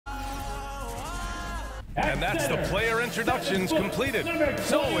And that's the player introductions completed.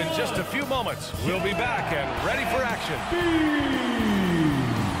 So in just a few moments, we'll be back and ready for action.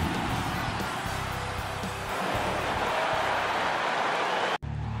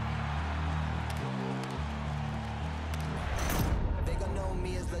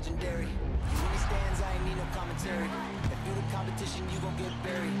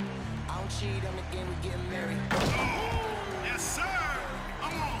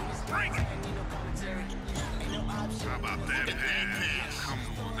 How about that pass? Come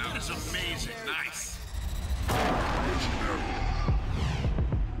on, that was amazing. Nice.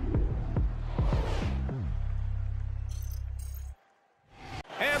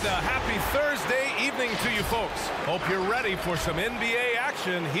 And a happy Thursday evening to you folks. Hope you're ready for some NBA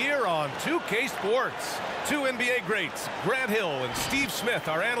action here on 2K Sports. Two NBA greats, Grant Hill and Steve Smith,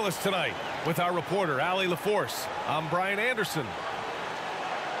 our analysts tonight, with our reporter, Allie LaForce. I'm Brian Anderson.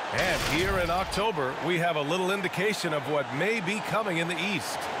 And here in October, we have a little indication of what may be coming in the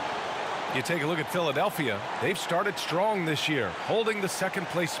East. You take a look at Philadelphia. They've started strong this year, holding the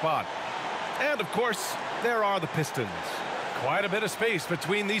second-place spot. And, of course, there are the Pistons. Quite a bit of space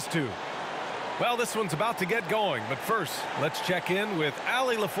between these two. Well, this one's about to get going, but first, let's check in with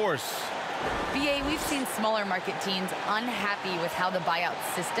Allie LaForce. BA, we've seen smaller market teams unhappy with how the buyout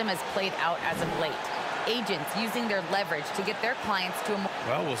system has played out as of late. Agents using their leverage to get their clients to a more...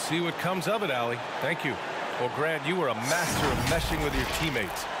 Well, we'll see what comes of it, Allie. Thank you. Well, Grant, you were a master of meshing with your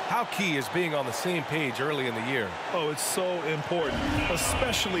teammates. How key is being on the same page early in the year? Oh, it's so important,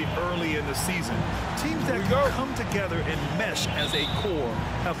 especially early in the season. Teams that can come together and mesh as a core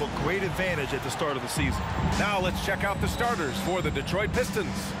have a great advantage at the start of the season. Now let's check out the starters for the Detroit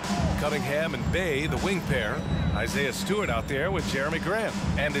Pistons. Cunningham and Bay, the wing pair. Isaiah Stewart out there with Jeremy Grant.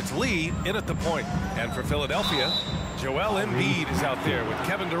 And it's Lee in at the point. And for Philadelphia, Joel Embiid is out there with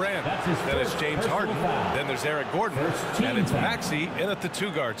Kevin Durant. Then it's James Harden. Then there's Eric Gordon. And it's Maxey in at the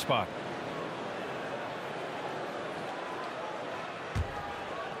two-guard spot.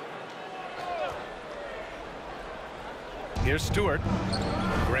 Here's Stewart.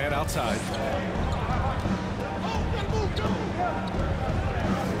 Grant outside.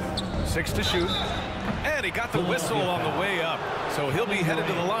 6 to shoot. And he got the whistle on the way up. So he'll be headed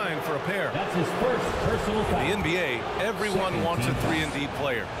to the line for a pair. That's his first personal foul. The NBA, everyone wants a 3-and-D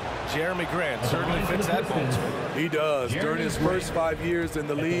player. Jeremy Grant certainly fits that mold. He does. During his first 5 years in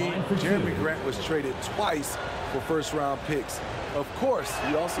the league, Jeremy Grant was traded twice for first-round picks. Of course,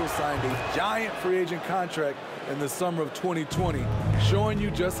 he also signed a giant free agent contract in the summer of 2020, showing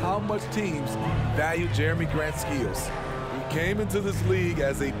you just how much teams value Jeremy Grant's skills. He came into this league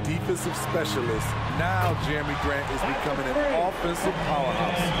as a defensive specialist. Now Jeremy Grant is becoming an offensive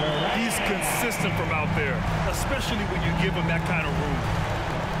powerhouse. He's consistent from out there, especially when you give him that kind of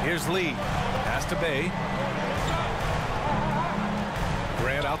room. Here's Lee. Pass to Bay.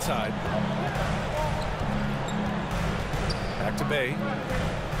 Grant outside. Back to Bay.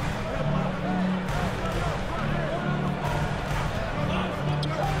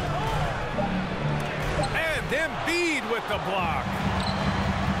 And Embiid with the block.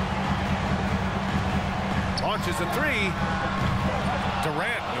 Launches a three.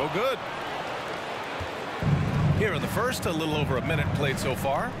 Durant, no good. Here in the first, a little over a minute played so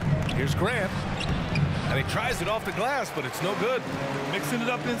far. Here's Grant. And he tries it off the glass, but it's no good. Mixing it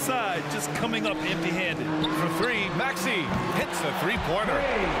up inside, just coming up empty-handed. For three, Maxey hits the three-pointer.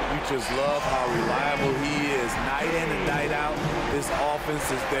 We just love how reliable he is. Night in and night out, this offense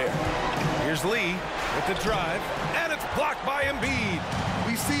is there. Here's Lee with the drive, and it's blocked by Embiid.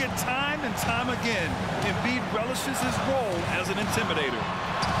 We see it time and time again. Embiid relishes his role as an intimidator.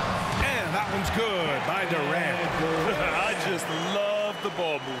 And that one's good by Durant. I just love the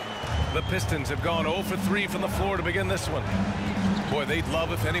ball movement. The Pistons have gone 0 for 3 from the floor to begin this one. Boy, they'd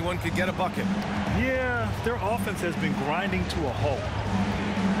love if anyone could get a bucket. Yeah, their offense has been grinding to a halt.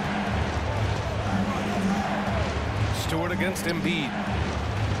 Stewart against Embiid.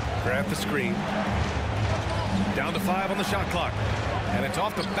 Grant the screen. Down to 5 on the shot clock. And it's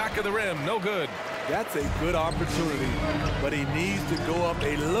off the back of the rim. No good. That's a good opportunity, but he needs to go up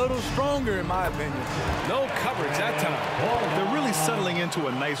a little stronger, in my opinion. No coverage that time. They're really settling into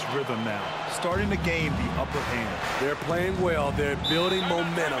a nice rhythm now, starting to gain the upper hand. They're playing well. They're building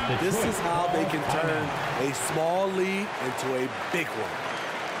momentum. This is how they can turn a small lead into a big one.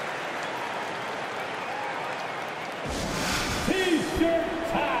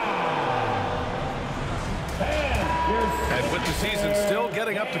 And with the season still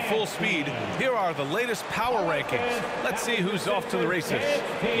getting up to full speed, here are the latest power rankings. Let's see who's off to the races.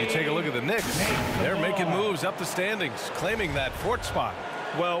 You take a look at the Knicks. They're making moves up the standings, claiming that fourth spot.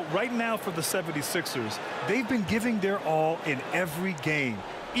 Well, right now for the 76ers, they've been giving their all in every game,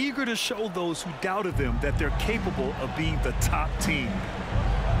 eager to show those who doubted them that they're capable of being the top team.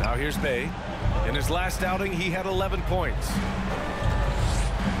 Now here's Bay. In his last outing, he had 11 points.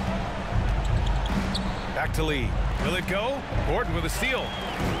 Back to Lee. Will it go? Gordon with a steal.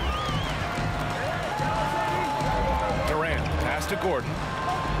 Durant, pass to Gordon.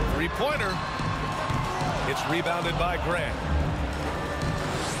 Three-pointer. It's rebounded by Grant.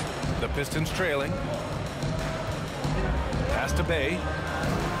 The Pistons trailing. Pass to Bay.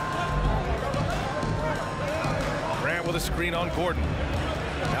 Grant with a screen on Gordon.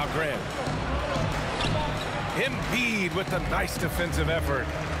 Now Grant. Embiid with a nice defensive effort.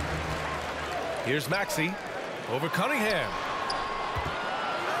 Here's Maxey over Cunningham.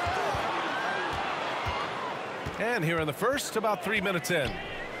 And here in the first, about 3 minutes in.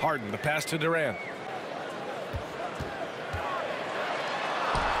 Harden, the pass to Durant.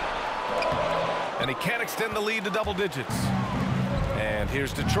 And he can't extend the lead to double digits. And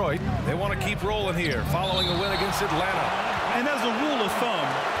here's Detroit. They want to keep rolling here following a win against Atlanta. And as a rule of thumb,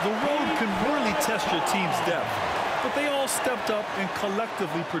 the road can really test your team's depth. But they all stepped up and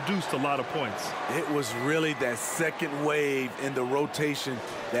collectively produced a lot of points. It was really that second wave in the rotation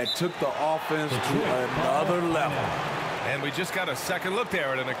that took the offense to another level. And we just got a second look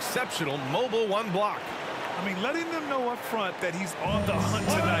there at an exceptional mobile one block. I mean, letting them know up front that he's on the hunt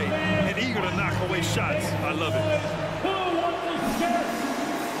tonight and eager to knock away shots. I love it. Who wants to start?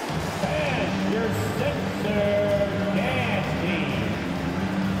 And your Sixer Nasty.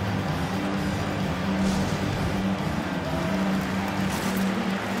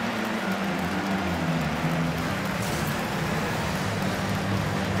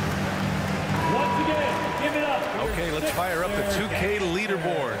 Once again, give it up. Okay, let's fire up the 2K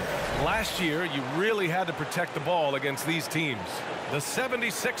leaderboard. Last year, you really had to protect the ball against these teams. The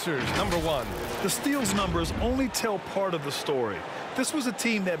 76ers, number 1. The steals numbers only tell part of the story. This was a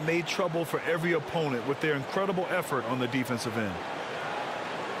team that made trouble for every opponent with their incredible effort on the defensive end.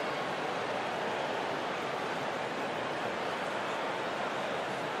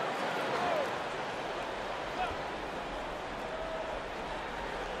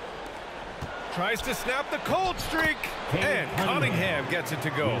 Tries to snap the cold streak. And Cunningham gets it to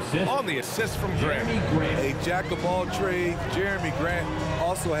go on the assist from Grant. A jack of all trades, Jeremy Grant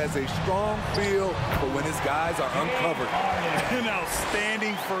also has a strong feel for when his guys are uncovered. An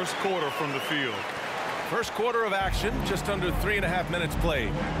outstanding first quarter from the field. First quarter of action, just under 3.5 minutes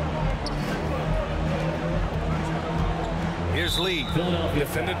played. Here's Lee,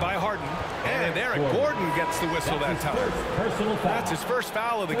 defended by Harden. And Aaron Gordon gets the whistle that time. That's his first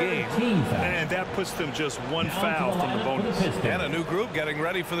foul of the game. And that puts them just one foul from the bonus. And a new group getting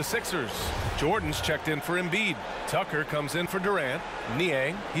ready for the Sixers. Jordan's checked in for Embiid. Tucker comes in for Durant.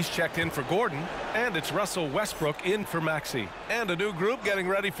 Niang, he's checked in for Gordon. And it's Russell Westbrook in for Maxey. And a new group getting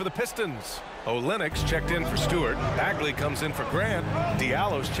ready for the Pistons. Olynyk's checked in for Stewart. Bagley comes in for Grant.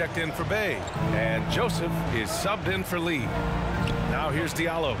 Diallo's checked in for Bay. And Joseph is subbed in for Lee. Now here's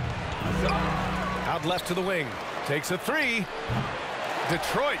Diallo. Out left to the wing. Takes a three.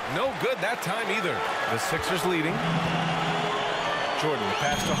 Detroit, no good that time either. The Sixers leading. Jordan, the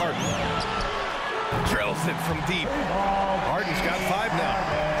pass to Harden. Drills it from deep. Harden's got 5 now.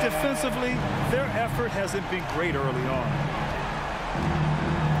 Defensively, their effort hasn't been great early on.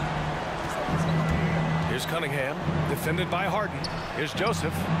 Here's Cunningham, defended by Harden. Here's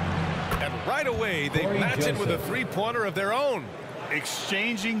Joseph. And right away, they match it with a three-pointer of their own.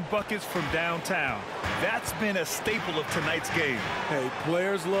 Exchanging buckets from downtown. That's been a staple of tonight's game. Hey,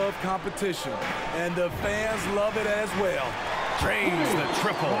 players love competition, and the fans love it as well. Drains the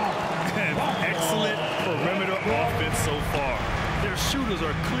triple. And excellent perimeter offense so far. Their shooters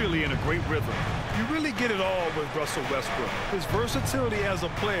are clearly in a great rhythm. You really get it all with Russell Westbrook. His versatility as a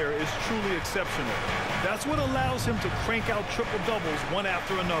player is truly exceptional. That's what allows him to crank out triple-doubles one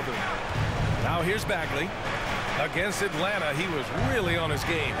after another. Now here's Bagley. Against Atlanta, he was really on his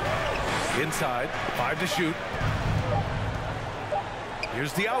game. Inside, 5 to shoot.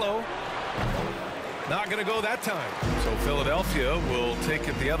 Here's Diallo. Not going to go that time. So Philadelphia will take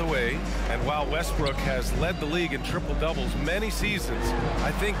it the other way. And while Westbrook has led the league in triple-doubles many seasons,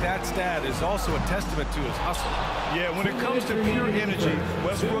 I think that stat is also a testament to his hustle. Yeah, when it comes to pure energy,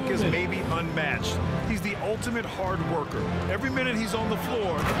 Westbrook is maybe unmatched. He's the ultimate hard worker. Every minute he's on the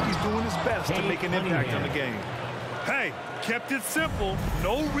floor, he's doing his best to make an impact on the game. Hey, kept it simple.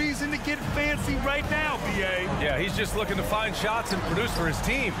 No reason to get fancy right now, B.A. Yeah, he's just looking to find shots and produce for his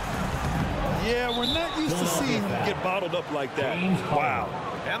team. Yeah, we're not used to seeing him get bottled up like that. Wow.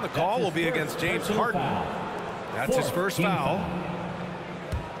 And the call will be against James Harden. That's his first foul.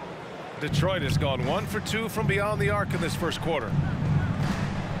 Detroit has gone 1 for 2 from beyond the arc in this first quarter.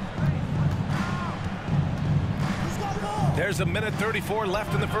 There's a minute 34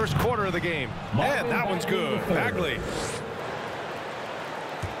 left in the first quarter of the game. And that one's good. Bagley.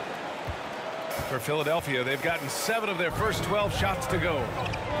 For Philadelphia, they've gotten 7 of their first 12 shots to go.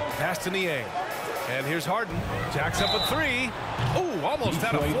 Pass to Niang. And here's Harden. Jacks up a 3. Ooh, almost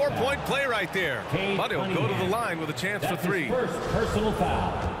had a 4-point play right there. But he'll go to the line with a chance for 3. First personal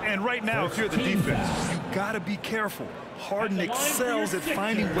foul. And right now, if you're the defense, you got to be careful. Harden excels at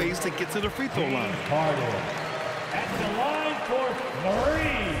finding ways to get to the free throw line. Harden at the line for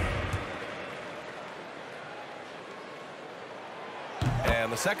 3.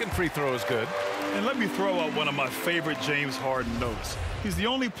 And the second free throw is good. And let me throw out one of my favorite James Harden notes. He's the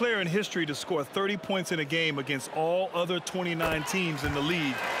only player in history to score 30 points in a game against all other 29 teams in the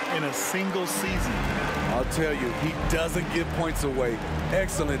league in a single season. I'll tell you, he doesn't give points away.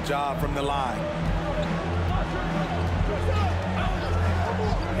 Excellent job from the line.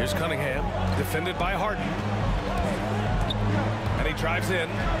 Here's Cunningham, defended by Harden. And he drives in.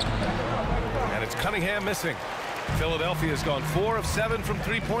 And it's Cunningham missing. Philadelphia's gone 4 of 7 from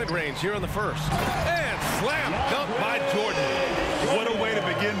 3-point range here in the first. And slam dunk by Jordan. What a way to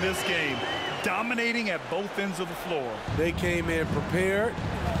begin this game. Dominating at both ends of the floor. They came in prepared,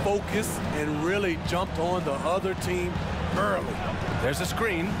 focused, and really jumped on the other team early. There's a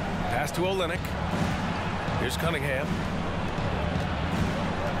screen. Pass to Olynyk. Here's Cunningham.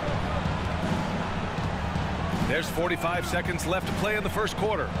 There's 45 seconds left to play in the first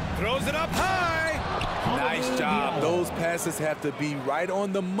quarter. Throws it up high. Nice job. Those passes have to be right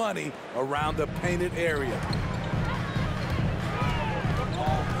on the money around the painted area.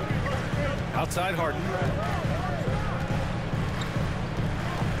 Outside Harden.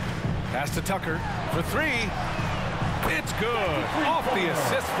 Pass to Tucker for 3. It's good. Off the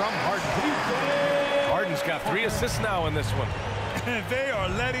assist from Harden. Harden's got 3 assists now in this one. And they are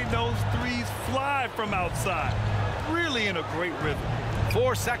letting those threes fly from outside. Really in a great rhythm.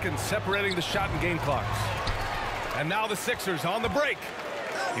 4 seconds separating the shot and game clocks. And now the Sixers on the break.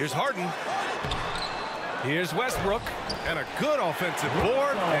 Here's Harden. Here's Westbrook. And a good offensive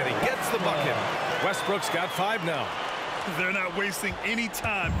board. And he gets the bucket. Westbrook's got 5 now. They're not wasting any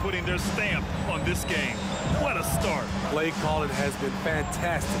time putting their stamp on this game. What a start. Play calling has been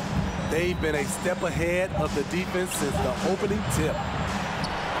fantastic. They've been a step ahead of the defense since the opening tip.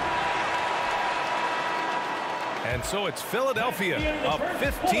 And so it's Philadelphia up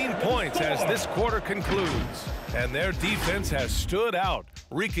 15 points as this quarter concludes. And their defense has stood out,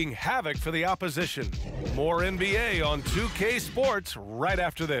 wreaking havoc for the opposition. More NBA on 2K Sports right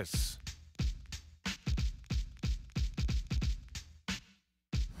after this.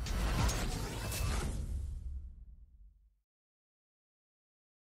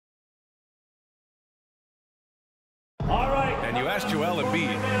 And you asked Joel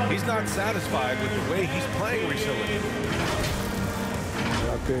Embiid, he's not satisfied with the way he's playing recently.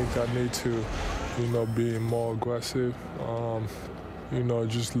 I think I need to, be more aggressive.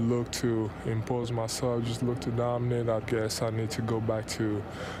 Just look to impose myself, just look to dominate. I guess I need to go back to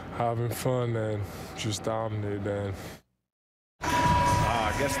having fun and just dominate. And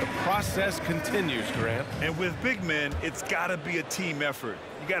I guess the process continues, Grant. And with big men, it's got to be a team effort.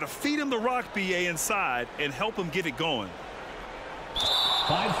 You got to feed him the rock, BA, inside and help him get it going.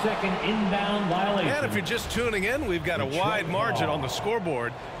 5-second inbound violation. And if you're just tuning in, we've got a wide margin on the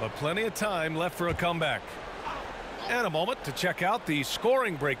scoreboard, but plenty of time left for a comeback. And a moment to check out the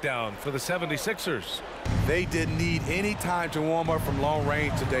scoring breakdown for the 76ers. They didn't need any time to warm up from long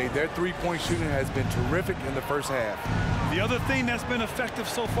range today. Their three-point shooting has been terrific in the first half. The other thing that's been effective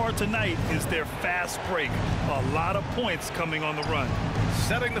so far tonight is their fast break. A lot of points coming on the run.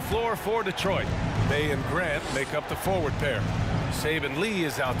 Setting the floor for Detroit. Bay and Grant make up the forward pair. Saban Lee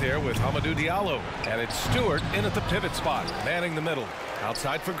is out there with Hamidou Diallo. And it's Stewart in at the pivot spot, manning the middle.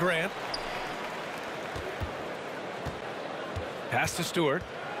 Outside for Grant. Pass to Stewart.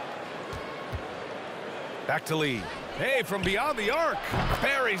 Back to Lee. Hey, from beyond the arc.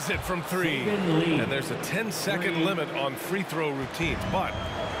 Buries it from 3. And there's a 10-second limit on free throw routines. But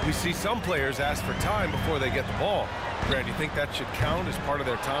we see some players ask for time before they get the ball. Grant, you think that should count as part of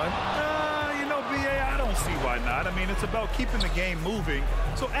their time? BA, I don't see why not. I mean, it's about keeping the game moving.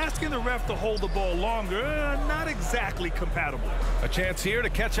 So asking the ref to hold the ball longer, not exactly compatible. A chance here to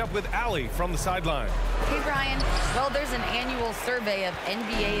catch up with Allie from the sideline. Hey, Brian. Well, there's an annual survey of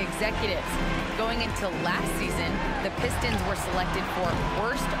NBA executives. Going into last season, the Pistons were selected for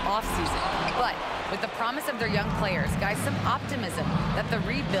worst offseason. But with the promise of their young players, guys, some optimism that the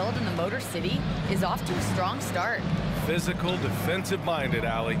rebuild in the Motor City is off to a strong start. Physical, defensive-minded,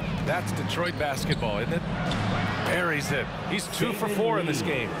 Allie. That's Detroit basketball, isn't it? Buries it. He's 2 for 4 in this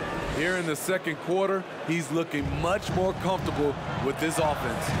game. Here in the second quarter, he's looking much more comfortable with this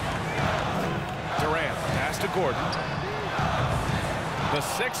offense. Durant, pass to Gordon. The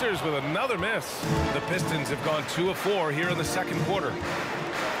Sixers with another miss. The Pistons have gone 2 of 4 here in the second quarter.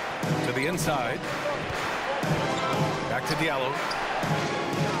 To the inside. Back to Diallo.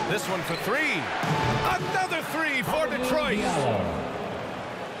 This one for 3. Another 3 for Detroit.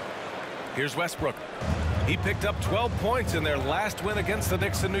 Here's Westbrook. He picked up 12 points in their last win against the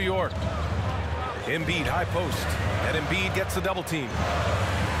Knicks in New York. Embiid high post. And Embiid gets the double team.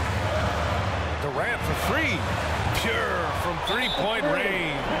 Durant for 3. Pure from 3-point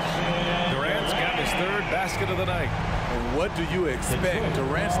range. Durant's got his 3rd basket of the night. And what do you expect?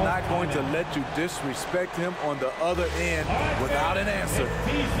 Durant's not going to let you disrespect him on the other end without an answer.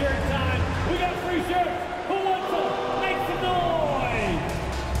 T-shirt time. We got free shirts. Who wants them? Make some noise.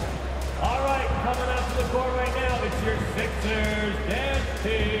 All right, coming out to the court right now, it's your Sixers dance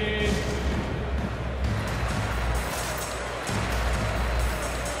team.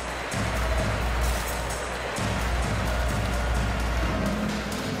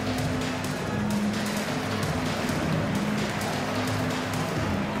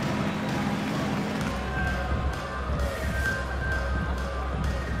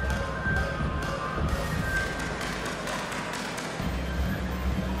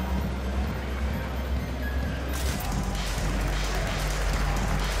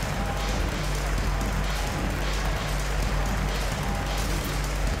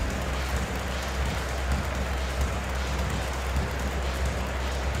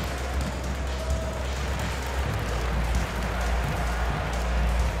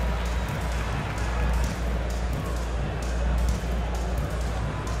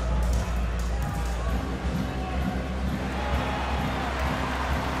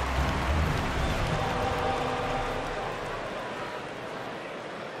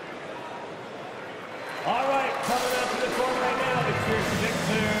 All right, coming out to the court right now, it's your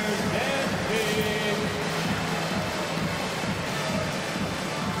Sixers dance team.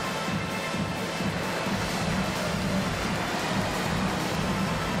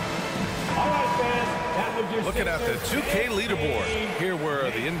 All right, fans, that was your Looking at the Sixers 2K dance leaderboard. team. Here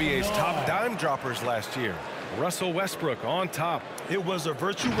were the NBA's top dime droppers last year. Russell Westbrook on top. It was a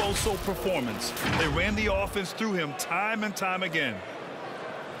virtuoso performance. They ran the offense through him time and time again.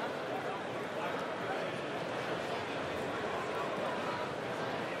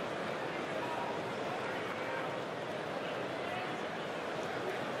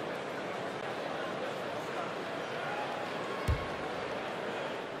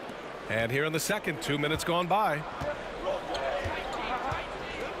 And here in the second, 2 minutes gone by.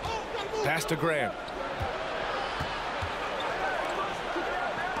 Pass to Grant.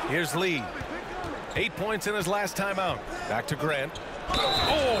 Here's Lee. 8 points in his last time out. Back to Grant.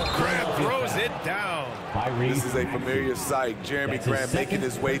 Oh, Grant throws it down. This is a familiar sight. Jeremy Grant making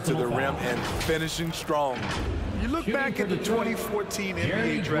his way to the rim and finishing strong. You look back at the 2014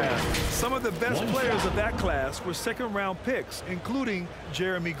 NBA draft. Some of the best players of that class were second-round picks, including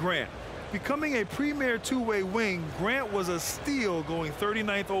Jeremy Grant. Becoming a premier two-way wing, Grant was a steal going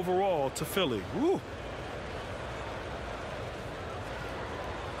 39th overall to Philly. Woo.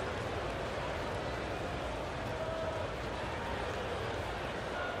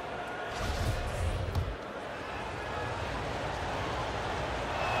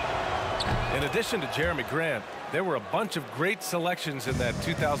 In addition to Jeremy Grant, there were a bunch of great selections in that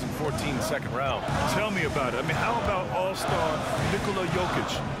 2014 second round. Tell me about it. I mean, how about all-star Nikola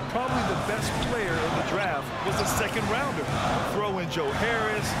Jokic? Probably the best player in the draft was a second-rounder. Throw in Joe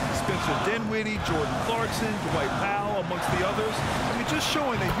Harris, Spencer Dinwiddie, Jordan Clarkson, Dwight Powell, amongst the others. I mean, just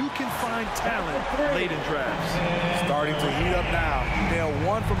showing that you can find talent late in drafts. Starting to heat up now. He nailed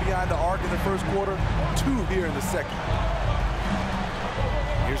 1 from behind the arc in the first quarter, 2 here in the second.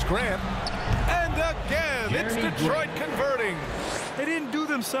 Here's Grant. And again, it's Detroit converting. They didn't do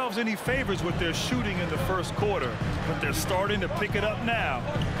themselves any favors with their shooting in the first quarter, but they're starting to pick it up now.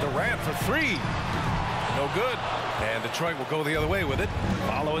 Durant for 3. No good. And Detroit will go the other way with it.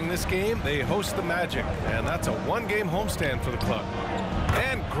 Following this game, they host the Magic, and that's a 1-game homestand for the club.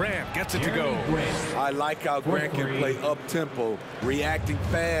 And Grant gets it to go. I like how Grant can play up-tempo, reacting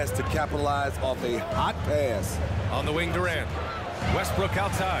fast to capitalize off a hot pass. On the wing, Durant. Westbrook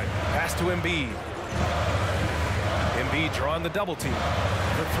outside. Pass to Embiid. Embiid drawing the double team.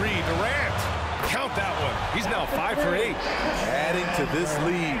 For 3, Durant. Count that one. He's now 5 for 8. Adding to this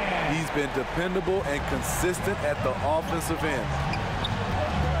lead, he's been dependable and consistent at the offensive end.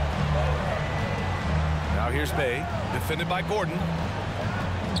 Now here's Bay, defended by Gordon.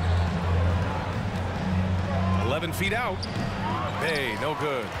 11 feet out. Bay, no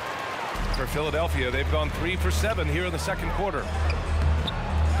good. For Philadelphia, they've gone 3 for 7 here in the second quarter.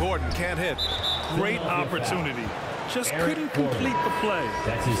 Gordon can't hit. Great opportunity. Just couldn't complete the play.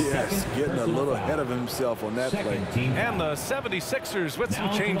 Yes, getting a little ahead of himself on that play. And the 76ers with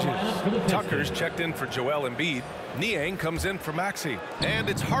some changes. Tucker's checked in for Joel Embiid. Niang comes in for Maxey. And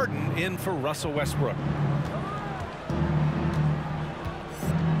it's Harden in for Russell Westbrook.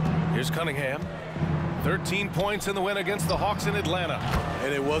 Here's Cunningham. 13 points in the win against the Hawks in Atlanta.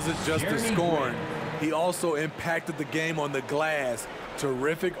 And it wasn't just the scoring. He also impacted the game on the glass.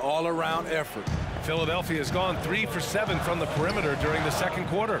 Terrific all-around effort. Philadelphia has gone 3 for 7 from the perimeter during the second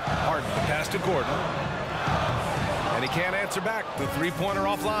quarter. Harden, the pass to Gordon. And he can't answer back. The three-pointer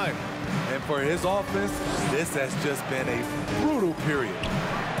offline. And for his offense, this has just been a brutal period.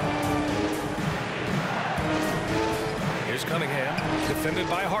 Here's Cunningham, defended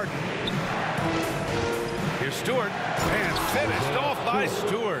by Harden. Here's Stewart, and finished off by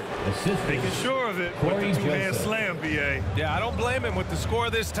Stewart. Making sure of it with the two-hand slam, B.A. Yeah, I don't blame him. With the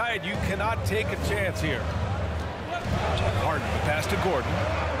score this tight, you cannot take a chance here. Harden, the pass to Gordon.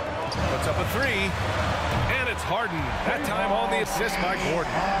 Puts up a three, and it's Harden. That time on the assist by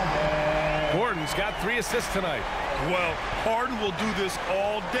Gordon. Gordon's got 3 assists tonight. Well, Harden will do this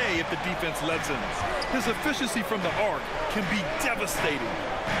all day if the defense lets him. His efficiency from the arc can be devastating.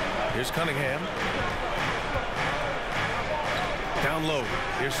 Here's Cunningham. Down low.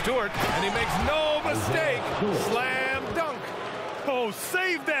 Here's Stewart, and he makes no mistake. Slam dunk. Oh,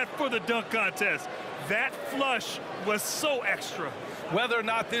 save that for the dunk contest. That flush was so extra. Whether or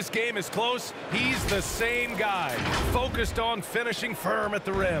not this game is close, he's the same guy, focused on finishing firm at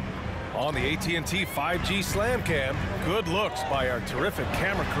the rim. On the AT&T 5G Slam Cam, good looks by our terrific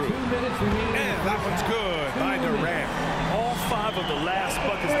camera crew. And that one's good by Durant. All 5 of the last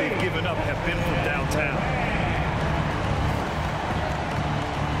buckets they've given up have been from downtown.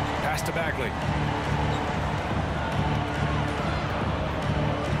 Pass to Bagley.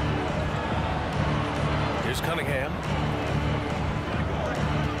 Here's Cunningham.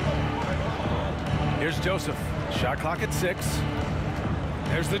 Here's Joseph. Shot clock at 6.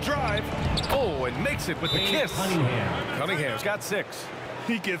 There's the drive. Oh, and makes it with the kiss. Cunningham's got 6.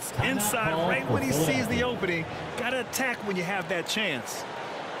 He gets inside right when he sees the opening. Got to attack when you have that chance.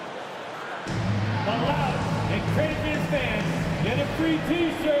 Loud and crazy fans, get a free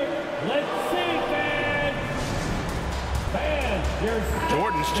T-shirt. Let's see, fans. Fans,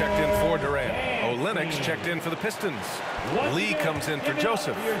 Jordan's checked in for Durant. Olynyk's checked in for the Pistons. Lee comes in for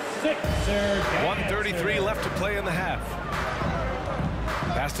Joseph. 1:33 left to play in the half.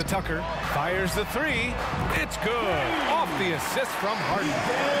 Pass to Tucker. Fires the 3. It's good. Off the assist from Harden.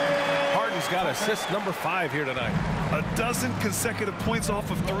 Harden's got assist number 5 here tonight. 12 consecutive points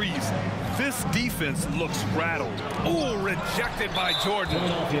off of threes. This defense looks rattled. Ooh, rejected by Jordan.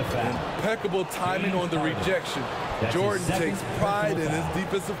 Impeccable timing on the rejection. Jordan takes pride in his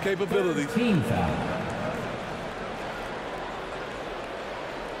defensive capabilities. Team foul.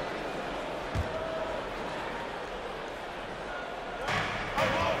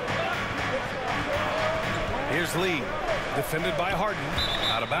 Here's Lee, defended by Harden.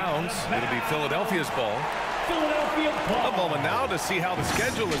 Out of bounds. It'll be Philadelphia's ball. A moment now to see how the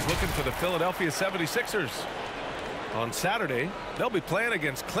schedule is looking for the Philadelphia 76ers. On Saturday, they'll be playing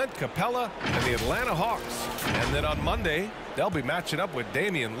against Clint Capella and the Atlanta Hawks. And then on Monday, they'll be matching up with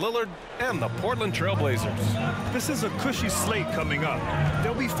Damian Lillard and the Portland Trailblazers. This is a cushy slate coming up.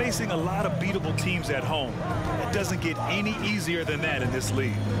 They'll be facing a lot of beatable teams at home. It doesn't get any easier than that in this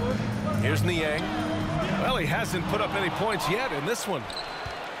league. Here's Niang. Well, he hasn't put up any points yet in this one.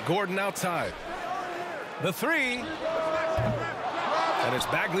 Gordon outside. The 3. And it's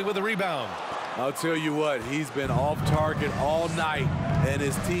Bagley with a rebound. I'll tell you what, he's been off target all night, and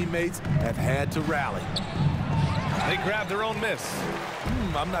his teammates have had to rally. They grabbed their own miss.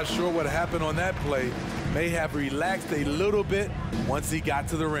 I'm not sure what happened on that play. May have relaxed a little bit once he got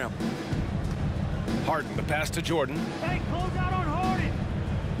to the rim. Harden, the pass to Jordan. Hey, close out on Harden.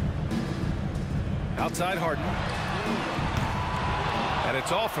 Outside Harden. And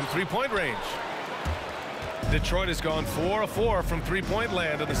it's off from three-point range. Detroit has gone 4 of 4 from three-point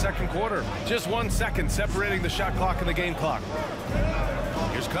land in the second quarter. Just 1 second separating the shot clock and the game clock.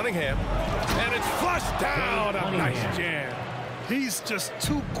 Here's Cunningham. And it's flushed down. A nice jam. He's just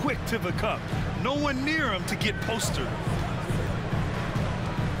too quick to the cup. No one near him to get postered.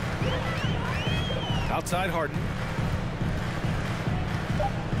 Outside Harden.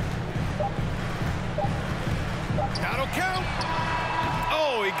 That'll count.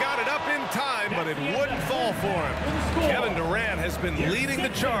 Oh, he got it up in time, but it wouldn't fall for him. Kevin Durant has been leading the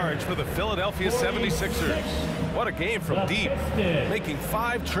charge for the Philadelphia 76ers. What a game from deep, making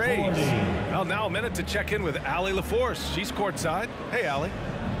 5 trays. Well, now a minute to check in with Allie LaForce. She's courtside. Hey, Allie.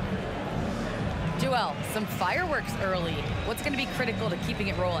 Joel, some fireworks early. What's going to be critical to keeping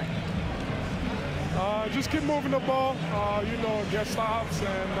it rolling? Just keep moving the ball, you know, get stops,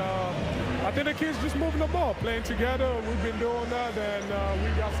 and I think the kids just moving the ball, playing together. We've been doing that, and we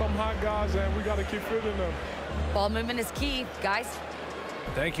got some hot guys, and we got to keep fitting them. Ball movement is key, guys.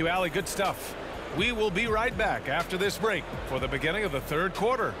 Thank you, Allie. Good stuff. We will be right back after this break for the beginning of the 3rd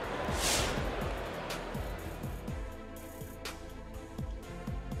quarter.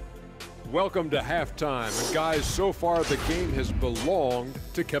 Welcome to halftime. And guys, so far the game has belonged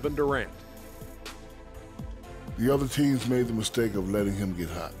to Kevin Durant. The other teams made the mistake of letting him get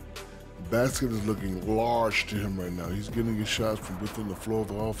hot. The basket is looking large to him right now. He's getting his shots from within the flow of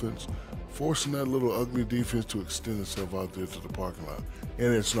the offense, forcing that little ugly defense to extend itself out there to the parking lot.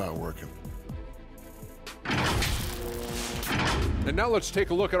 And it's not working. And now let's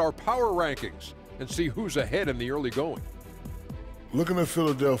take a look at our power rankings and see who's ahead in the early going. Looking at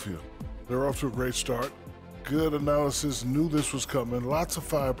Philadelphia, they're off to a great start. Good analysis, knew this was coming. Lots of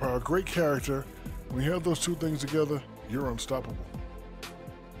firepower, great character. When you have those two things together, you're unstoppable.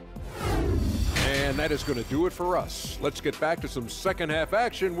 And that is going to do it for us. Let's get back to some second half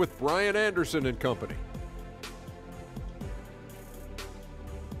action with Brian Anderson and company.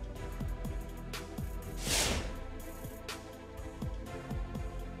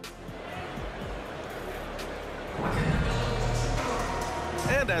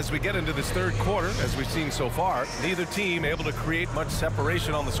 And as we get into this 3rd quarter, as we've seen so far, neither team able to create much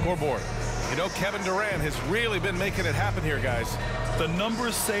separation on the scoreboard. You know, Kevin Durant has really been making it happen here, guys. The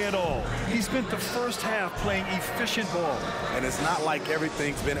numbers say it all. He spent the first half playing efficient ball. And it's not like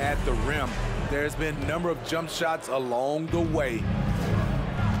everything's been at the rim. There's been a number of jump shots along the way.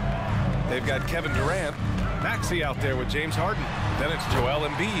 They've got Kevin Durant, Maxey out there with James Harden. Then it's Joel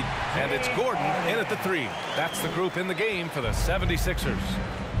Embiid, and it's Gordon in at the 3. That's the group in the game for the 76ers.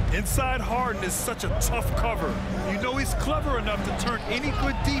 Inside Harden is such a tough cover. You know he's clever enough to turn any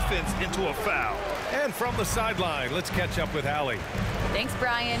good defense into a foul. And from the sideline, let's catch up with Allie. Thanks,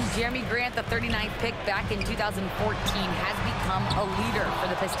 Brian. Jeremy Grant, the 39th pick back in 2014, has become a leader for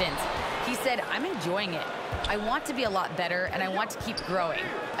the Pistons. He said, "I'm enjoying it. I want to be a lot better, and I want to keep growing.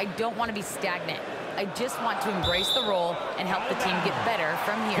 I don't want to be stagnant. I just want to embrace the role and help the team get better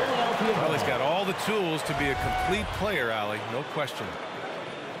from here." Well, he's got all the tools to be a complete player, Allie, no question.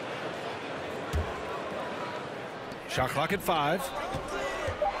 Shot clock at 5.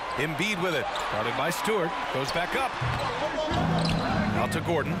 Embiid with it. Guarded by Stewart. Goes back up. Out to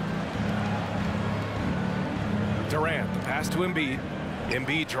Gordon. Durant. The pass to Embiid.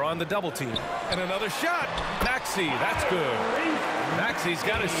 Embiid drawing the double team. And another shot. Maxey. That's good. Maxey's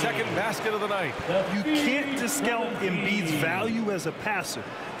got his 2nd basket of the night. You can't discount Embiid's value as a passer.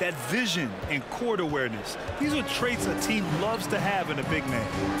 That vision and court awareness. These are traits a team loves to have in a big man.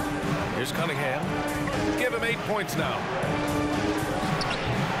 Here's Cunningham. Give him 8 points now.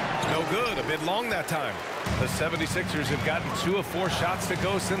 No good. A bit long that time. The 76ers have gotten 2 of 4 shots to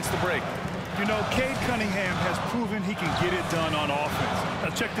go since the break. You know, Cade Cunningham has proven he can get it done on offense. Now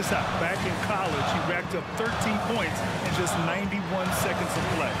check this out. Back in college, he racked up 13 points in just 91 seconds of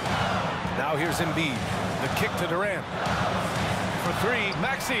play. Now here's Embiid. The kick to Durant. For 3,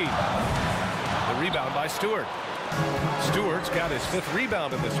 Maxey. The rebound by Stewart. Stewart's got his 5th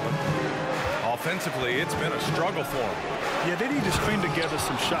rebound in this one. Offensively, it's been a struggle for him. Yeah, they need to string together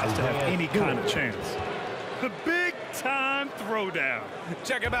some shots to have any kind of chance. The big-time throwdown.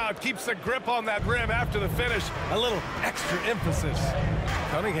 Check him out. Keeps the grip on that rim after the finish. A little extra emphasis.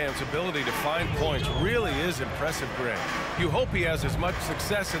 Cunningham's ability to find points really is impressive, Greg. You hope he has as much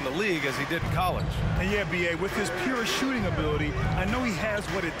success in the league as he did in college. And yeah, B.A., with his pure shooting ability, I know he has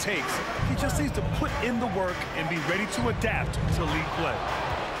what it takes. He just needs to put in the work and be ready to adapt to league play.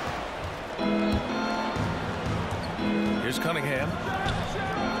 Here's Cunningham.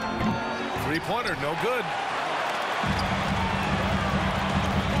 3-pointer, no good.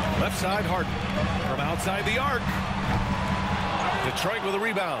 Left side, Harden. From outside the arc. Detroit with a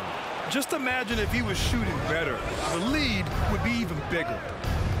rebound. Just imagine if he was shooting better. The lead would be even bigger.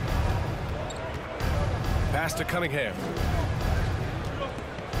 Pass to Cunningham.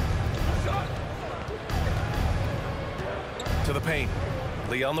 To the paint.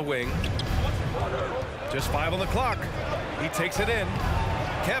 Lee on the wing. Just 5 on the clock. He takes it in.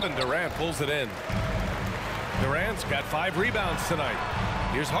 Kevin Durant pulls it in. Durant's got 5 rebounds tonight.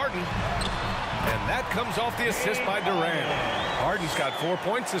 Here's Harden. And that comes off the assist by Durant. Harden's got 4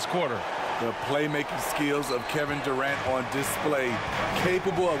 points this quarter. The playmaking skills of Kevin Durant on display,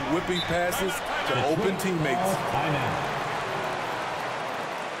 capable of whipping passes to open teammates.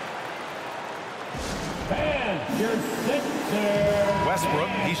 And your Sixers. Westbrook,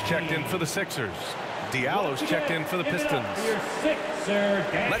 he's checked in for the Sixers. Diallo's checked in for the Pistons.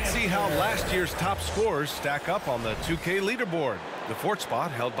 Let's see how last year's top scorers stack up on the 2K leaderboard. The 4th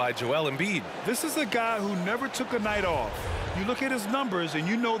spot held by Joel Embiid. This is a guy who never took a night off. You look at his numbers and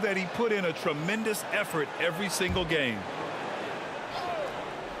you know that he put in a tremendous effort every single game.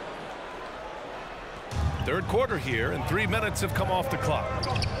 3rd quarter here, and 3 minutes have come off the clock.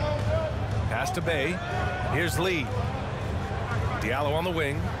 Pass to Bay. Here's Lee. Diallo on the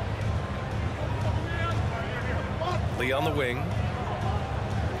wing. Lee on the wing.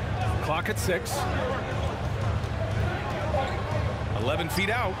 Clock at 6. 11 feet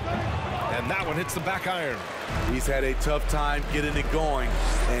out. And that one hits the back iron. He's had a tough time getting it going,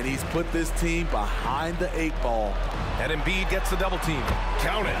 and he's put this team behind the 8 ball. And Embiid gets the double team.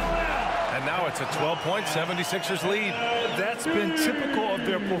 Count it. And now it's a 12-point 76ers lead. That's been typical of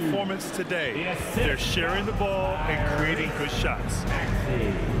their performance today. They're sharing the ball and creating good shots.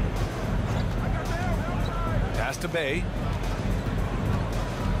 Pass to Bay.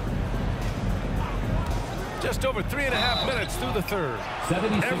 Just over 3.5 minutes through the 3rd.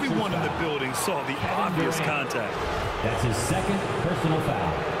 Everyone in the building saw the obvious contact. That's his 2nd personal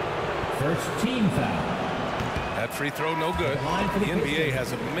foul. 1st team foul. That free throw no good. The NBA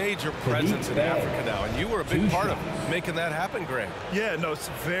has a major presence in Africa now, and you were a big part of making that happen, Greg. Yeah, no, it's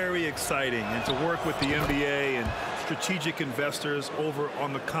very exciting. And to work with the NBA and strategic investors over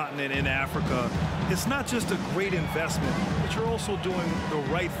on the continent in Africa, it's not just a great investment, but you're also doing the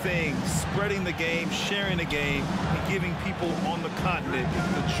right thing, spreading the game, sharing the game, and giving people on the continent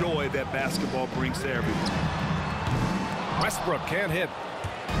the joy that basketball brings to everyone. Westbrook can't hit.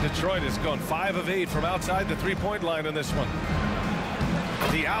 Detroit has gone 5 of 8 from outside the 3-point line in this one.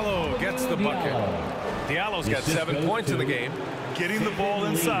 Diallo gets the bucket. Diallo's got 7 points in the game. Getting the ball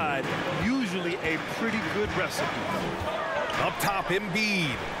inside, usually a pretty good recipe. Up top,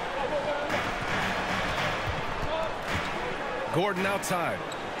 Embiid. Gordon outside.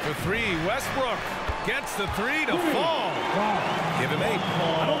 For 3, Westbrook gets the 3 to fall. Give him 8.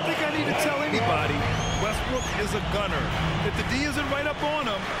 I don't think I need to tell anybody. Westbrook is a gunner. If the D isn't right up on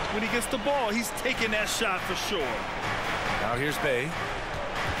him, when he gets the ball, he's taking that shot for sure. Now here's Bay.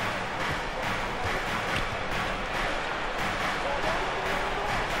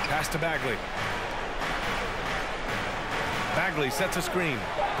 Pass to Bagley. Bagley sets a screen.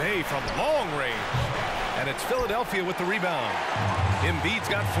 Bay from long range. And it's Philadelphia with the rebound. Embiid's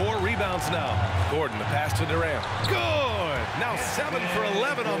got 4 rebounds now. Gordon, the pass to Durant. Good! Now 7 for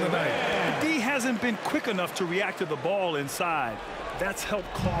 11 on the night. The D hasn't been quick enough to react to the ball inside. That's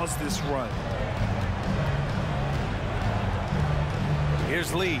helped cause this run.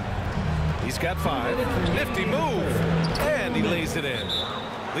 Here's Lee. He's got 5. Nifty move. And he lays it in.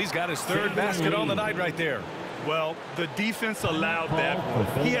 Lee's got his 3rd basket on the night right there. Well, the defense allowed that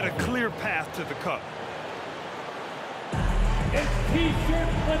one. He had a clear path to the cup. It's T-shirt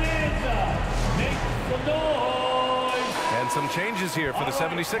Bonanza. Make some noise. And some changes here for the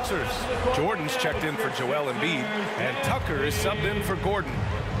 76ers. Jordan's checked in for Joel Embiid, and Tucker is subbed in for Gordon.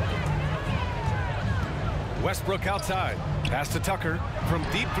 Westbrook outside. Pass to Tucker from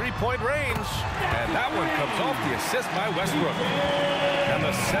deep 3-point range. And that one comes off the assist by Westbrook. And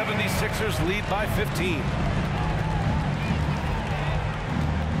the 76ers lead by 15.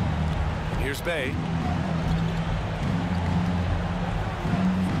 Here's Bay.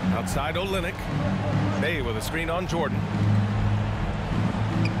 Outside Olynyk. Bay with a screen on Jordan.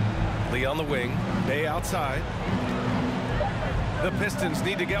 Lee on the wing. Bay outside. The Pistons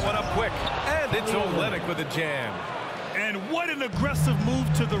need to get one up quick. And it's Olynyk with a jam. And what an aggressive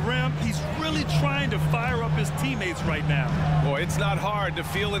move to the rim. He's really trying to fire up his teammates right now. Boy, it's not hard to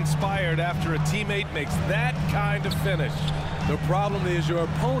feel inspired after a teammate makes that kind of finish. The problem is your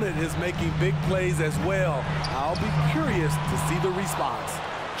opponent is making big plays as well. I'll be curious to see the response.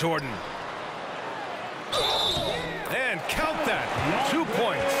 Jordan. And count that. 2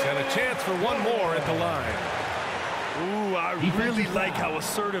 points and a chance for one more at the line. Ooh, I really like how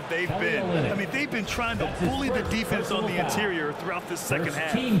assertive they've been. I mean, they've been trying to bully the defense on the interior throughout this second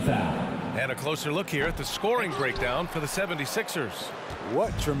half. And a closer look here at the scoring breakdown for the 76ers.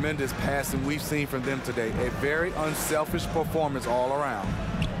 What tremendous passing we've seen from them today. A very unselfish performance all around.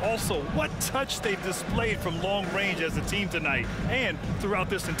 Also, what touch they've displayed from long range as a team tonight and throughout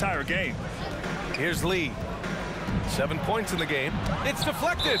this entire game. Here's Lee. 7 points in the game. It's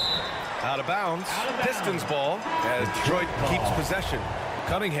deflected. Out of bounds. Pistons ball as Detroit keeps possession.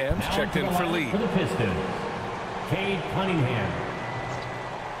 Cunningham's checked in for Lee. For the Pistons, Cade Cunningham.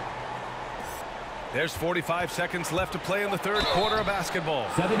 There's 45 seconds left to play in the third quarter of basketball.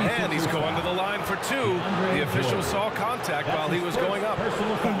 And he's going to the line for two. The official saw contact while he was going up.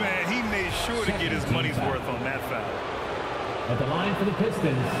 Man, he made sure to get his money's worth on that foul. At the line for the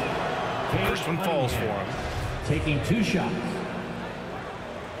Pistons, Cade First one falls for him. Taking 2 shots.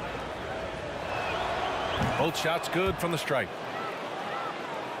 Both shots good from the stripe.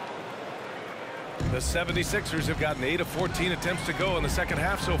 The 76ers have gotten 8 of 14 attempts to go in the second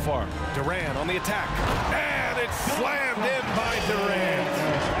half so far. Durant on the attack. And it's slammed in by Durant.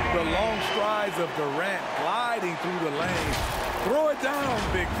 The long strides of Durant gliding through the lane. Throw it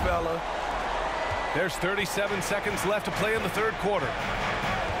down, big fella. There's 37 seconds left to play in the third quarter.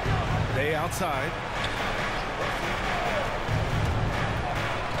 They outside.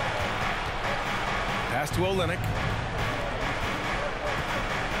 Pass to Olynyk.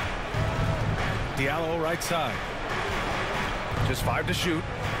 Diallo right side. Just 5 to shoot.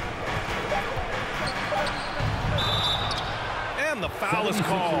 And the foul is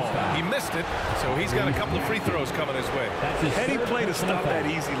called. He missed it, so he's got a couple of free throws coming his way. Heady play to stop that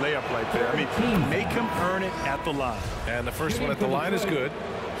easy layup right there. I mean, make him earn it at the line. And the first one at the line is good.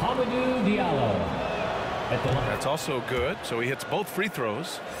 Hamidou Diallo. That's also good, so he hits both free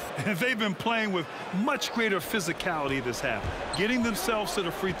throws. They've been playing with much greater physicality this half. Getting themselves to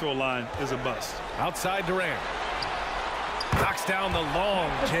the free throw line is a bust. Outside Durant. Knocks down the long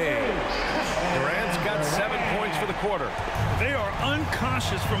J. Durant's got 7 points for the quarter. They are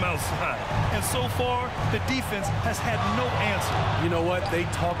unconscious from outside. And so far, the defense has had no answer. You know what? They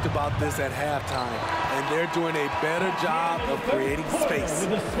talked about this at halftime, and they're doing a better job of creating space.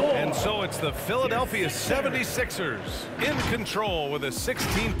 And so it's the Philadelphia 76ers in control with a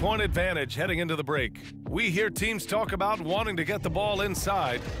 16-point advantage heading into the break. We hear teams talk about wanting to get the ball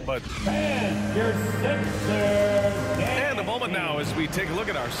inside, but... And your Sixers. And a moment now as we take a look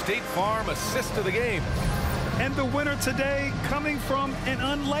at our State Farm assist of the game. And the winner today coming from an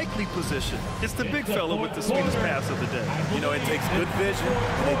unlikely position. It's the big fella with the sweetest pass of the day. You know, it takes good vision,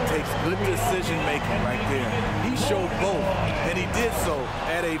 and it takes good decision-making right there. He showed both, and he did so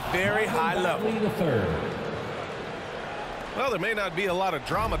at a very high level. Well, there may not be a lot of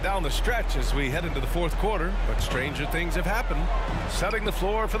drama down the stretch as we head into the fourth quarter, but stranger things have happened. Setting the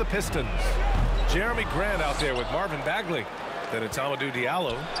floor for the Pistons. Jeremy Grant out there with Marvin Bagley. Then it's Amadou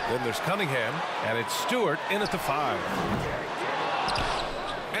Diallo. Then there's Cunningham. And it's Stewart in at the 5.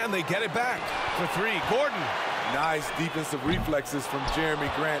 And they get it back for 3. Gordon. Nice defensive reflexes from Jeremy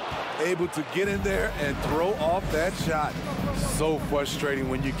Grant. Able to get in there and throw off that shot. So frustrating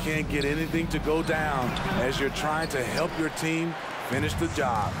when you can't get anything to go down as you're trying to help your team finish the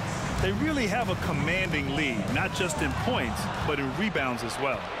job. They really have a commanding lead, not just in points, but in rebounds as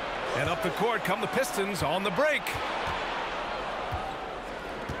well. And up the court come the Pistons on the break.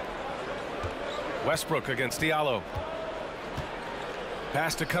 Westbrook against Diallo.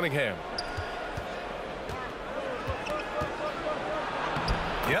 Pass to Cunningham.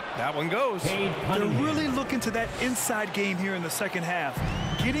 Yep, that one goes. They're really looking to that inside game here in the second half,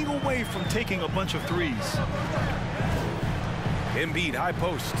 getting away from taking a bunch of threes. Embiid, high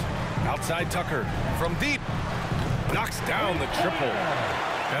post. Outside Tucker. From deep. Knocks down the triple.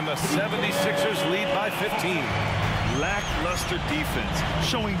 And the 76ers lead by 15. Lackluster defense,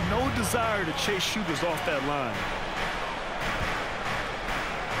 showing no desire to chase shooters off that line.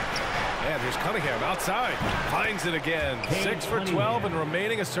 And here's Cunningham outside. Finds it again. 6 for 12 and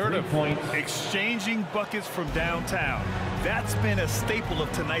remaining assertive. Exchanging buckets from downtown. That's been a staple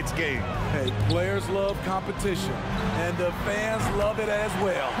of tonight's game. Hey, players love competition, and the fans love it as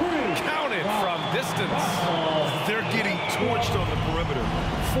well. Counted from distance. They're getting torched on the perimeter.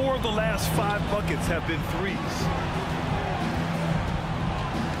 4 of the last 5 buckets have been threes.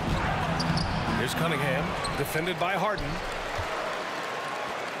 Here's Cunningham, defended by Harden.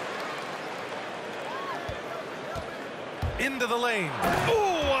 Into the lane. Ooh,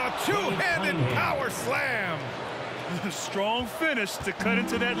 a two-handed power slam. Strong finish to cut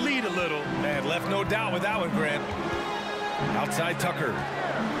into that lead a little. Man, left no doubt with that one, Grant. Outside Tucker.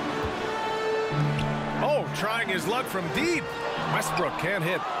 Oh, trying his luck from deep. Westbrook can't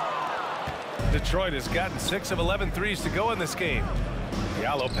hit. Detroit has gotten 6 of 11 threes to go in this game.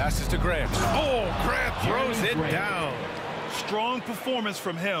 Diallo passes to Grant. Oh, Grant throws it down. Strong performance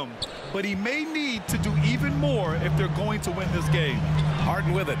from him, but he may need to do even more if they're going to win this game.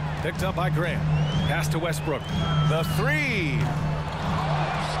 Harden with it, picked up by Grant. Pass to Westbrook. The 3.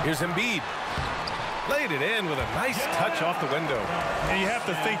 Here's Embiid. Laid it in with a nice touch off the window. And you have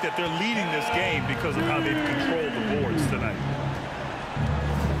to think that they're leading this game because of how they've controlled the boards tonight.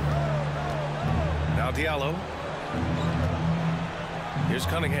 Now Diallo. Here's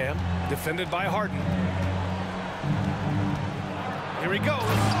Cunningham, defended by Harden. Here he goes,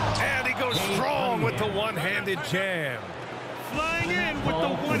 and he goes strong with the one-handed jam. Flying in with the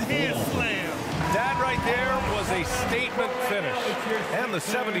one-hand slam. That right there was a statement finish. And the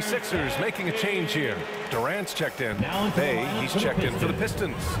 76ers making a change here. Durant's checked in. Bay, he's checked in for the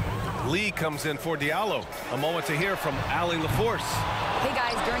Pistons. Lee comes in for Diallo. A moment to hear from Allie LaForce. Hey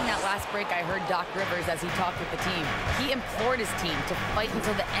guys, during that last break, I heard Doc Rivers as he talked with the team. He implored his team to fight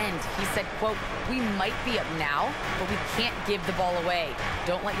until the end. He said, quote, "We might be up now, but we can't give the ball away.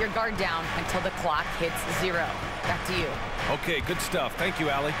 Don't let your guard down until the clock hits 0. Back to you. Okay, good stuff. Thank you,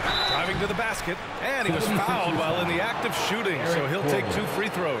 Allie. Driving to the basket, and he was fouled while in the act of shooting, so he'll take 2 free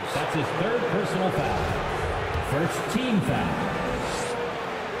throws. That's his 3rd personal foul. First team foul.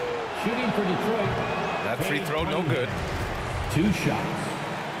 Shooting for Detroit. That free throw, no good. 2 shots.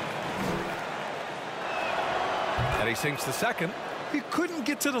 And he sinks the second. He couldn't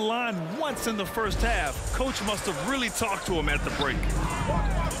get to the line once in the first half. Coach must have really talked to him at the break.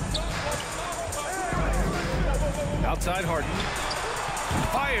 Outside Harden.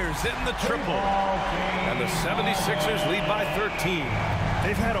 Fires in the triple. And the 76ers lead by 13.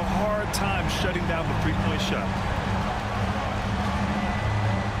 They've had a hard time shutting down the three-point shot.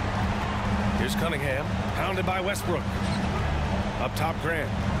 Here's Cunningham, pounded by Westbrook. Up top, Grant.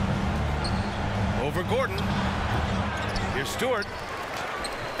 Over Gordon. Here's Stewart.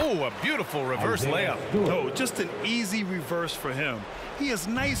 Oh, a beautiful reverse layup. Oh, just an easy reverse for him. He has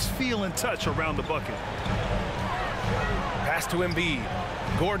nice feel and touch around the bucket. Pass to Embiid.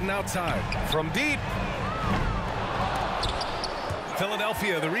 Gordon outside. From deep.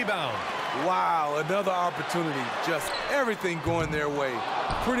 Philadelphia, the rebound. Wow, another opportunity. Just everything going their way.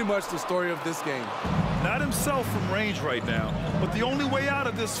 Pretty much the story of this game. Not himself from range right now, but the only way out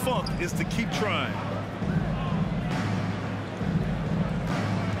of this funk is to keep trying.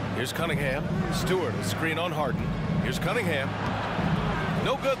 Here's Cunningham. Stewart, a screen on Harden. Here's Cunningham.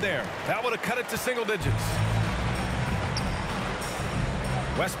 No good there. That would have cut it to single digits.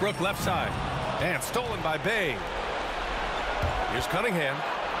 Westbrook left side. And stolen by Bay. Here's Cunningham.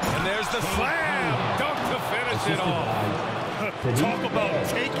 And there's the slam. Dunk to finish it off. Talk about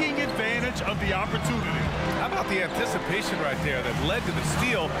taking advantage of the opportunity. How about the anticipation right there that led to the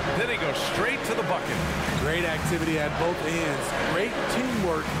steal? Then he goes straight to the bucket. Great activity at both ends. Great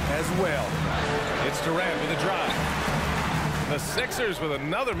teamwork as well. It's Durant with a drive. The Sixers with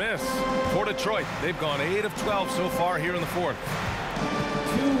another miss. For Detroit, they've gone 8 of 12 so far here in the 4th.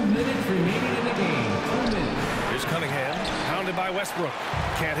 2 minutes remaining in the game. 2 minutes. Here's Cunningham, pounded by Westbrook.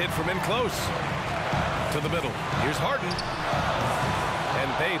 Can't hit from in close. To the middle. Here's Harden.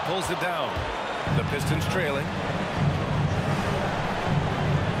 And Bay pulls it down. The Pistons trailing.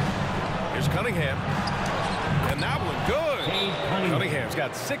 Here's Cunningham. And that one good. Cunningham's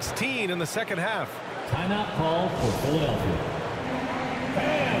got 16 in the second half. Timeout call for Philadelphia.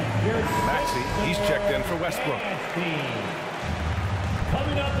 Maxey, he's checked in for Westbrook.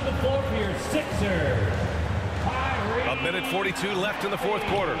 Coming up to the floor for your Sixers. 1:42 left in the 4th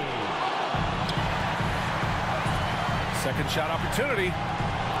quarter. Second shot opportunity.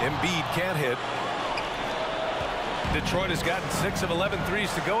 Embiid can't hit. Detroit has gotten 6 of 11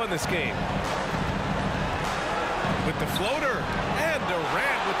 threes to go in this game. With the floater, and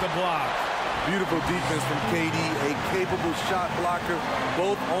Durant with the block. Beautiful defense from KD, a capable shot blocker,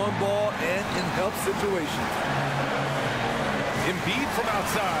 both on ball and in help situations. Embiid from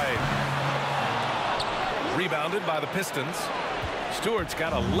outside. Rebounded by the Pistons. Stewart's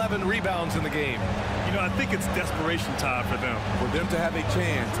got 11 rebounds in the game. You know, I think it's desperation time for them. For them to have a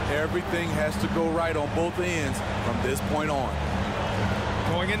chance, everything has to go right on both ends from this point on.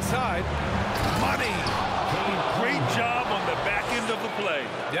 Going inside. Money. Great job on the back end of the play.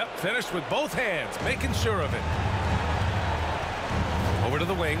 Yep, finished with both hands, making sure of it. Over to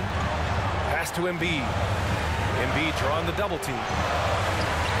the wing. Pass to Embiid. Embiid drawing the double team.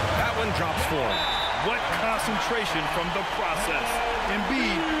 That one drops for him. What concentration from the process.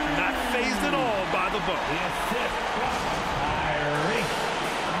 Embiid not phased at all by the bump. The assist by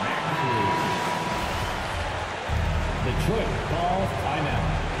Maxey. Detroit calls timeout.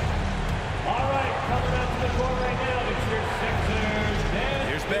 All right, coming up to the court right now, it's your Sixers.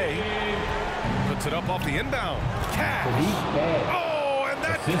 Here's Bay. Puts it up off the inbound. Cash. Oh, and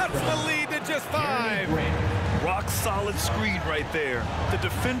that cuts the lead to just 5. Rock-solid screen right there. The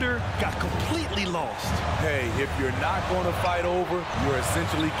defender got completely lost. Hey, if you're not going to fight over, you're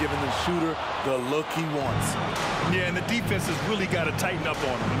essentially giving the shooter the look he wants. Yeah, and the defense has really got to tighten up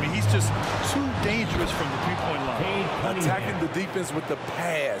on him. I mean, he's just too dangerous from the three-point line. Attacking the defense with the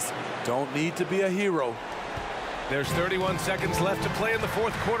pass. Don't need to be a hero. There's 31 seconds left to play in the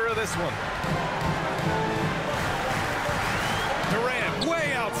fourth quarter of this one. Durant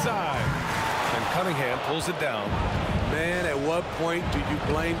way outside. And Cunningham pulls it down. Man, at what point do you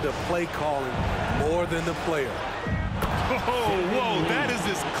blame the play calling more than the player? Oh, whoa, that is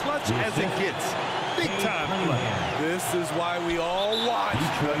as clutch as it gets. Big time play. This is why we all watch.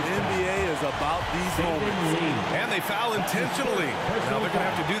 The NBA is about these moments. And they foul intentionally. Now they're going to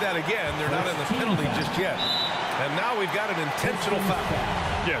have to do that again. They're not in the penalty just yet. And now we've got an intentional foul.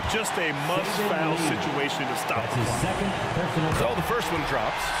 Yeah, just a must-foul situation to stop the clock. So the first one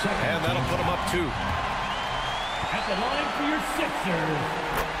drops, and that'll put them up 2. At the line for your Sixers.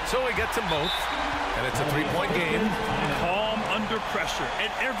 So he gets them both, and it's a 3-point game. Calm under pressure, and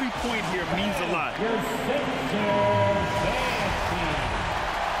every point here means a lot. Your Sixers dance team.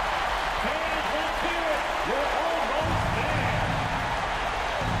 Fans, let's hear it. You're almost there.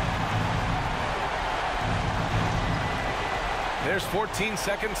 There's 14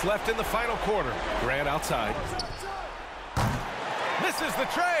 seconds left in the final quarter. Grant outside. Misses the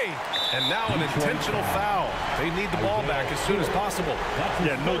tray. And now an intentional foul. They need the ball back as soon as possible.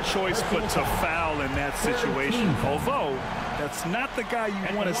 Yeah, no choice but to foul in that situation. Although, that's not the guy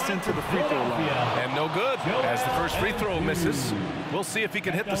you want to send to the free throw line. And no good, as the first free throw misses. We'll see if he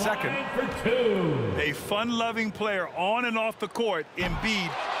can hit the second. A fun-loving player on and off the court,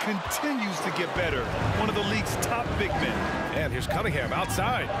 Embiid continues to get better. One of the league's top big men. And here's Cunningham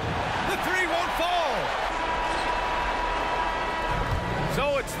outside. The three won't fall.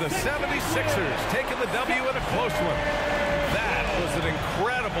 So it's the 76ers taking the W in a close one. That was an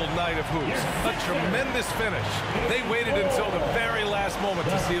incredible night of hoops. A tremendous finish. They waited until the very last moment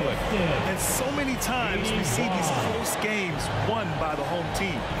to seal it. And so many times we see these close games won by the home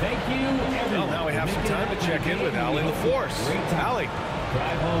team. Thank you, everyone. Well, now we have some time to check in with Allie LaForce. Allie.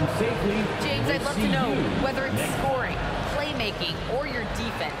 Drive home safely. James, I'd love to know, whether it's scoring, playmaking, or your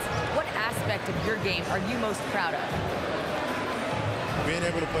defense, what aspect of your game are you most proud of? Being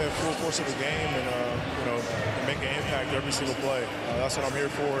able to play a full course of the game and, you know, make an impact every single play. That's what I'm here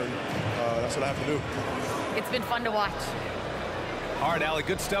for, and that's what I have to do. It's been fun to watch. All right, Allie,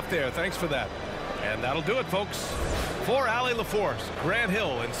 good stuff there. Thanks for that. And that'll do it, folks. For Allie LaForce, Grant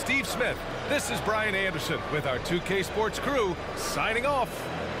Hill, and Steve Smith, this is Brian Anderson with our 2K Sports crew signing off.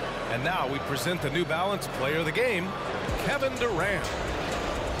 And now we present the New Balance Player of the Game, Kevin Durant.